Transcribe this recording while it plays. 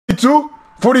42?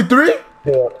 43?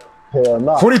 Hell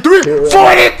no. 43? 43,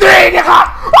 nigga!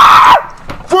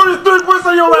 Ah! 43 points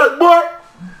on your ass, boy!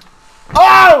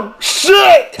 Oh,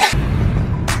 shit!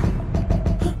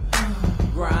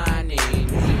 Grinding, you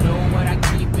know what I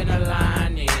keep in a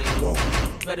line.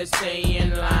 Better stay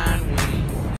in line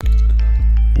with.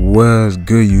 What's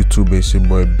good, YouTube? It's your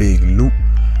boy Big Loop.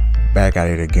 Back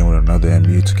at it again with another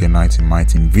NBA 2K19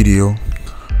 MYTEAM video.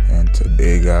 And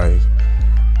today, guys,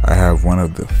 I have one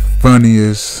of the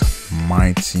funniest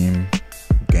MYTEAM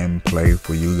gameplay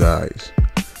for you guys.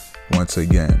 Once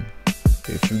again,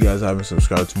 if you guys haven't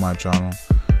subscribed to my channel,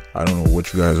 I don't know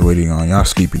what you guys are waiting on. Y'all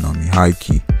sleeping on me, high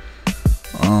key.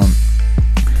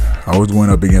 I was going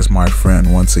up against my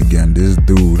friend once again. This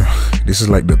dude, this is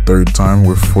like the third time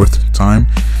or fourth time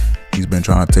he's been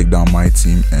trying to take down my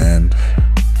team, and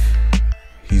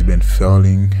he's been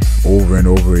failing over and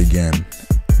over again.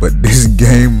 But this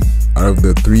game, out of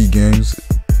the 3 games,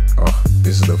 oh,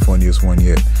 this is the funniest one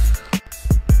yet.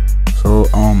 So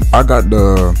I got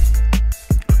I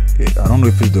don't know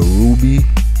if it's the Ruby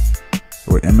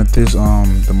or Amethyst,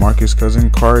 the Marcus Cousin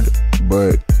card,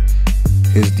 but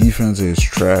his defense is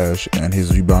trash and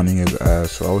his rebounding is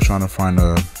ass. So I was trying to find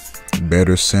a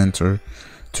better center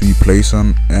to replace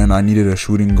him, and I needed a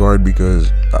shooting guard because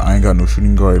I ain't got no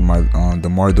shooting guard. My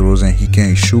DeMar DeRozan, he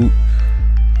can't shoot.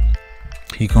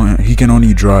 He can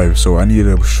only drive. So I needed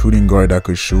a shooting guard that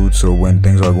could shoot. So when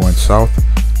things are going south,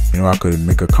 you know, I could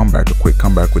make a quick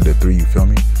comeback with the 3. You feel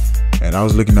me? And I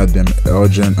was looking at them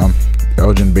Elgin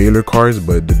Baylor cards,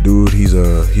 but the dude, he's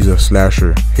a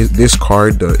slasher. This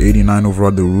card, the 89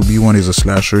 overall, the Ruby one, is a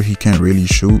slasher. He can't really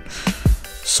shoot.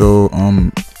 So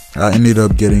I ended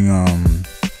up getting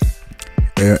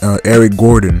Eric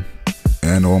Gordon,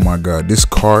 and oh my god, this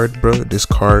card, bro, this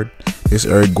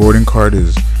Eric Gordon card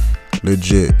is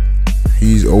legit.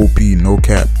 He's OP, no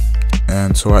cap.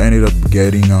 And so I ended up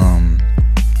getting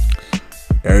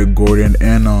Eric Gordon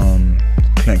and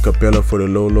Clint Capella for the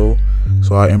low.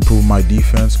 So I improved my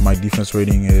defense. My defensive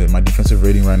rating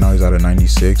right now is at a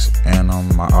 96, and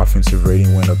my offensive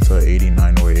rating went up to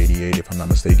 89 or 88 if I'm not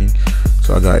mistaken.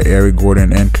 So I got Eric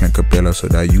Gordon and Clint Capella, so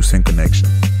that Houston connection.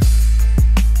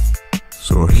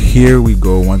 So here we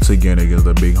go once again against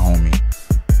the big homie.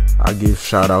 I give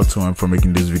shout out to him for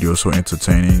making this video so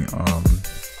entertaining.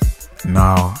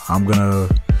 Now I'm gonna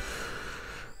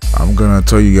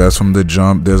tell you guys from the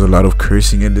jump, there's a lot of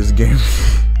cursing in this game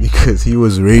because he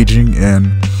was raging,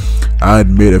 and I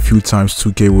admit a few times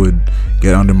 2K would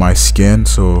get under my skin,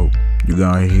 so you're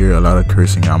gonna hear a lot of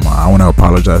cursing. I want to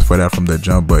apologize for that from the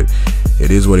jump, but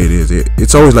it is what it is.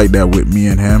 It's always like that with me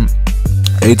and him.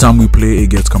 Anytime we play,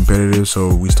 it gets competitive,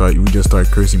 so we just start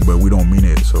cursing, but we don't mean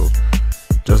it. So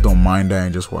just don't mind that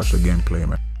and just watch the gameplay,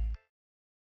 man.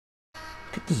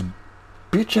 Get this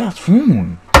bitch ass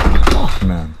phone off,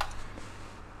 man.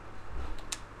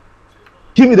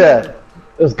 Give me that.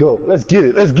 Let's go. Let's get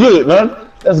it. Let's get it, man.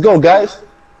 Let's go, guys.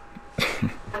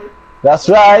 That's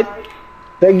right.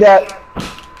 Take that.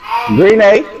 Green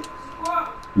A.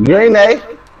 Green A.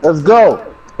 Let's go.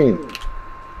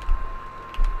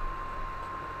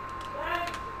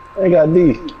 I got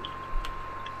D.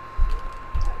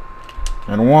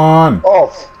 And one.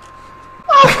 Off.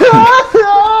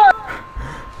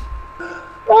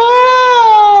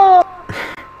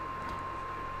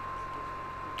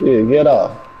 Yeah, get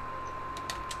up.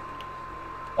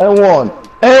 And one.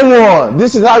 And one.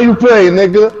 This is how you play,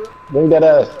 nigga. Bring that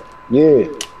ass. Yeah.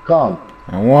 Come.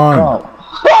 And one. Come.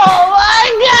 Oh my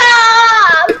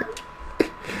god!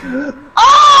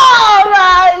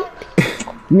 Alright!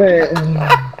 Man.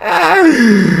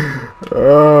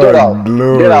 Oh, get out.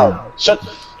 Lord. Get out.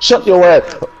 Shut your ass.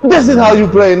 This is how you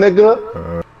play,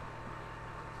 nigga.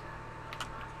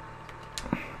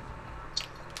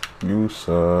 You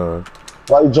suck.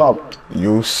 Why you jump?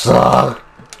 You suck.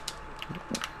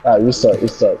 Alright, you suck. You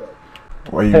suck.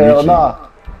 Why you Hell reaching? nah.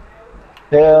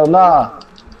 Hell nah.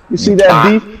 You see that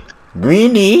beef?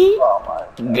 Greenie. Oh my.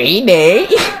 Greenie.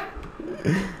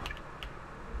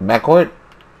 Backcourt.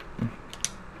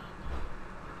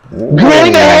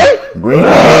 Green A! Green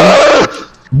A.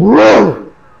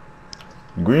 Bro!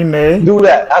 Green A. Do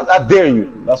that. I dare you.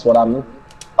 That's what I mean.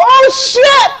 Oh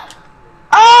shit!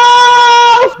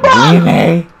 Oh fuck! Green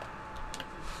A.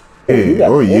 Hey,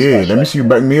 oh yeah, let me see you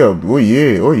back me up. Oh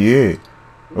yeah, oh yeah.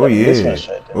 Oh yeah.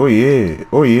 Oh yeah.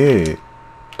 Oh yeah.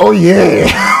 Oh yeah.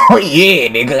 Oh yeah,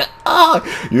 nigga. Oh.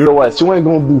 You know what? You ain't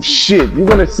gonna do shit. You're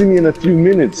gonna see me in a few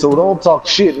minutes, so don't talk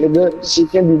shit, nigga.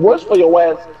 Shit can be worse for your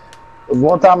ass. If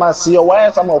one time I see your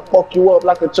ass, I'm gonna fuck you up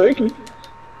like a turkey.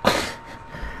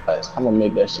 I'm gonna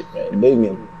make that shit, man.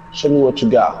 Damien, show me what you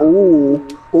got. Ooh,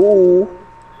 ooh.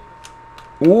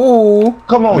 Ooh.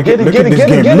 Come on, Look get at it.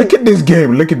 Look at this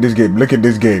game. Look at this game. Look at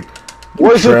this game.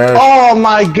 Where's it? Oh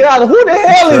my God, who the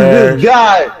hell is this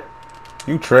guy?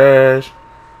 You trash.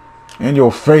 In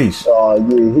your face. Oh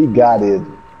yeah, he got it.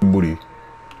 Booty.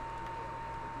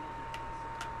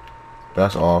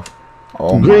 That's off.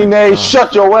 Oh Green A,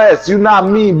 shut your ass. You not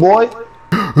me, boy.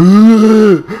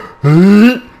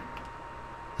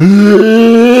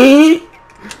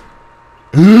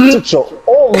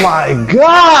 Oh my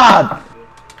God!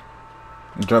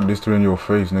 Drop this three in your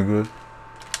face, nigga.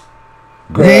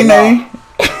 Green A.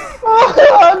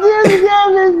 Oh, this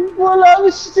game is full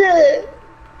of shit.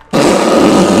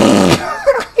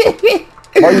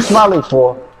 What are you smiling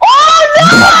for? Oh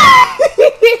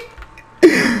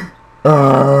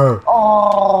no!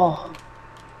 Oh.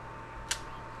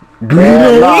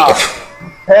 Green A.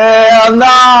 Hell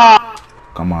no!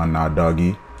 Come on now,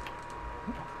 doggy.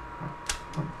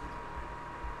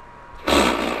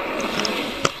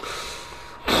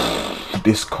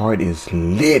 This card is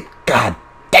lit. God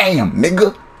damn,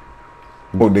 nigga.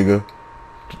 Smoke, nigga.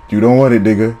 You don't want it,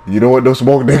 nigga. You don't want no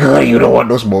smoke, nigga. You don't want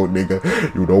no smoke, nigga.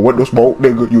 You don't want no smoke,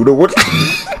 nigga. You don't want.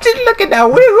 Just look at that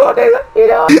wiggle, nigga. You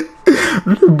know.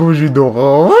 Le bougie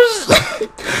d'orange.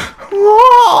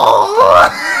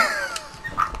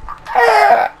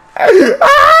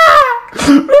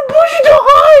 Le bougie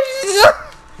d'orange.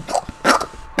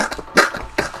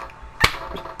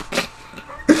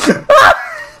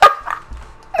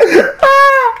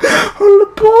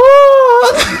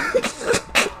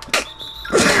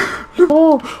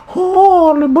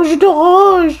 Oh, le bougie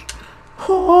d'orange.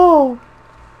 Oh.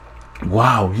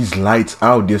 Wow, he's lights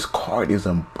out. This card is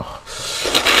a.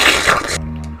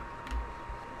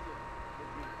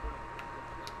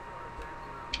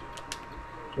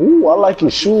 Ooh, I like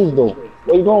your shoes though.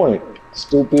 Where you going?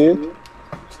 Stupid.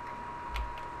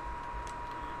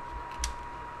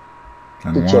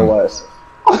 Get your ass.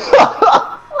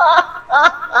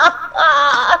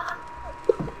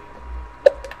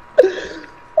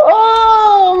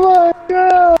 Oh my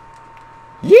God.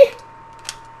 Yeah.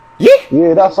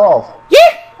 Yeah, that's off. Yeah.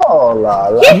 Oh la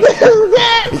la.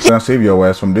 He's gonna save your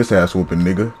ass from this ass whooping,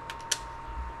 nigga.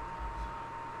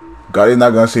 God is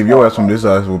not gonna save your ass from this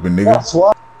ass whooping, nigga. That's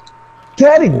why.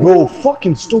 Daddy, bro,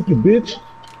 fucking stupid bitch.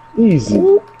 Easy.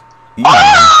 Ooh.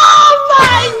 Oh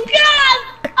my God!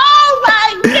 Oh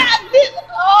my God!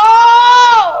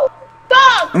 Oh!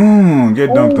 Stop! Get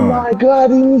dunked on. Oh my God!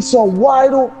 He needs some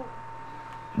wide open.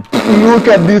 Look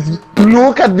at this!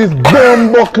 Look at this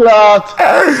bumbo clot!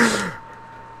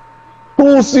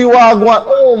 Pussy wagwan!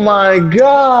 Oh my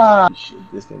God!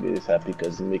 Shit, this nigga is happy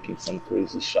because he's making some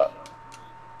crazy shot.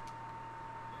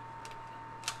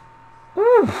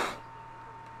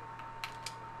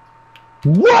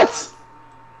 What?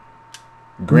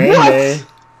 Green A.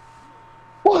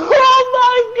 Oh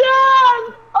my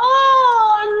God!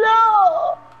 Oh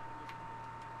no!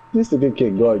 This nigga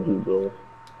can't guard you, bro.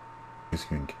 This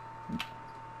king.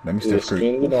 Let me step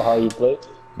screen. You know how you play.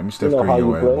 Let me step screen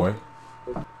your ass, boy.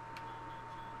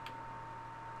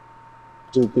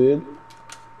 Stupid.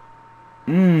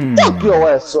 Fuck your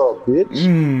ass up,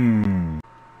 bitch.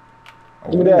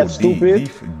 Look at that,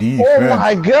 stupid. Defense. Oh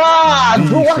my God,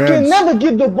 bro! I can never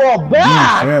get the ball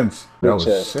back. Defense. That was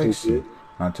Bitch, sexy. stupid.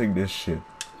 I'll take this shit.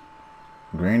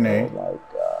 Green A. Oh my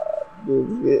God, this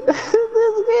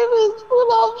game is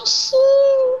full of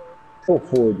shit.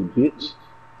 440, bitch.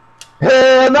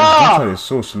 Hell no! That is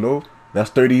so slow.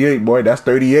 That's 38, boy. That's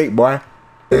 38, boy.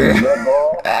 Why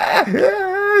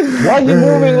you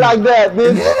moving like that,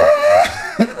 bitch?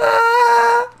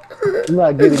 I'm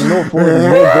not getting no 40,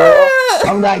 nigga.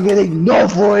 I'm not getting no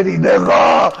 40,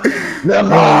 nigga.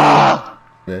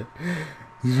 Nigga.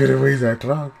 You better raise that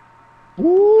clock.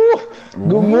 Ooh.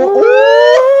 Good move.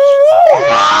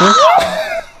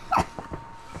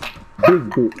 Big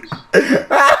bitch.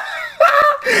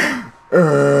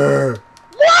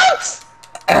 What?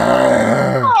 Oh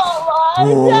my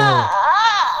God.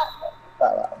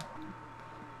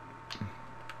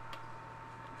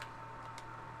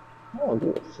 I don't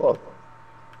give a fuck.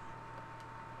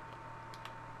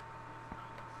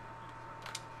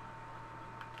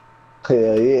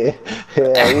 Hell yeah.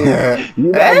 Hell yeah. You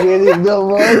not getting no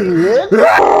money, man.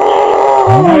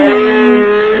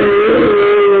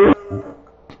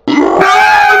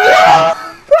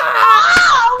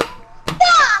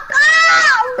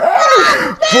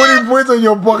 40 points on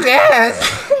your buck ass.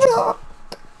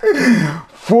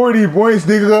 40 points,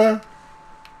 nigga.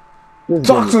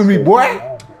 Talk to me,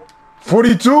 boy.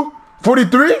 42?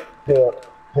 43?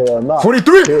 Hell no.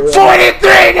 43? 43,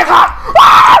 nigga!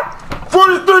 Ah!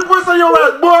 43 points on your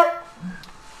ass, boy!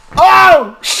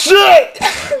 Oh, shit!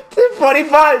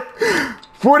 45!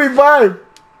 45.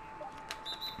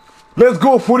 Let's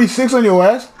go. 46 on your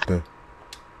ass. Okay.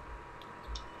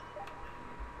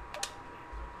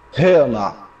 Hell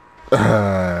nah.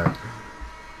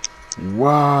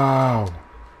 Wow.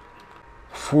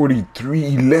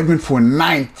 43, 11 for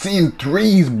 19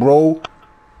 threes, bro.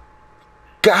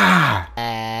 God.